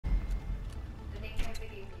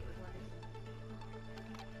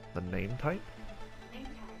The name type?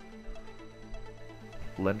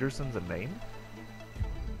 Lenderson's a name?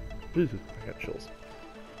 I got chills.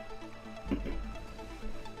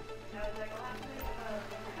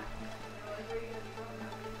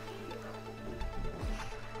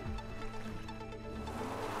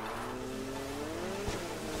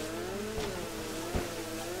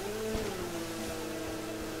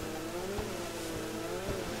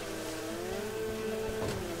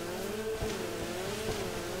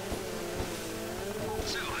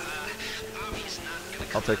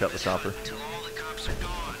 I'll take out the chopper. Till all the cops are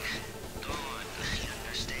gone. Gone. You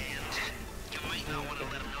understand? You might not want to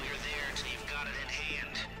let them know you're there until you've got it in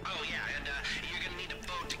hand. Oh yeah, and you're gonna need a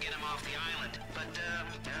boat to get them off the island. But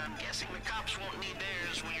I'm guessing the cops won't need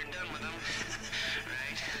theirs when you're done with them.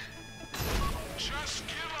 Right? Just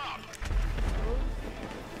give up.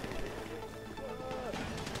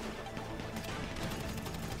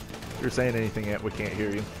 If you're saying anything yet, we can't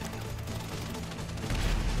hear you.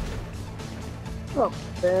 Oh,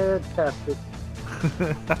 fantastic.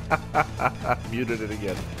 Muted it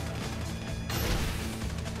again.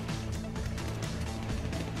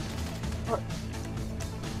 What?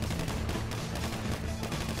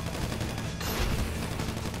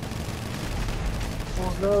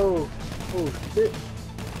 Oh no. Oh shit.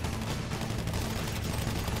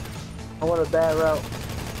 I went a bad route.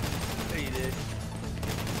 Yeah, you did.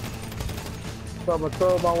 So I'm gonna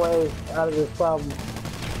throw my way out of this problem.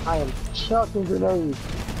 I am chucking grenades.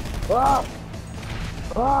 Ah!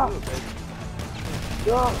 Ah!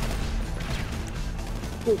 Ah!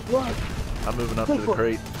 Just run! I'm moving up to the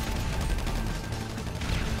crate.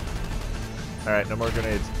 Alright, no more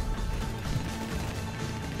grenades.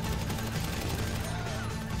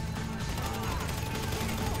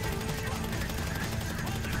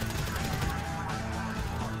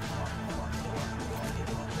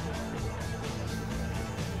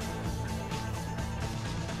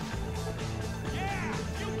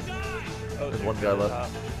 There's one guy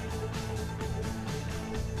left.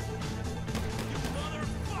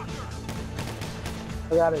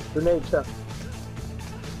 I got it. Grenade chuck.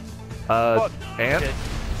 Ant? Shit.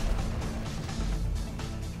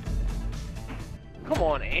 Come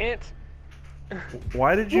on, Ant.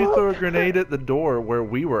 Why did you throw a grenade at the door where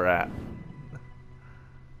we were at?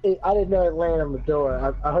 I didn't know it landed on the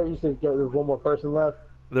door. I heard you said there was one more person left.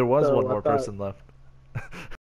 There was So one I more thought- person left.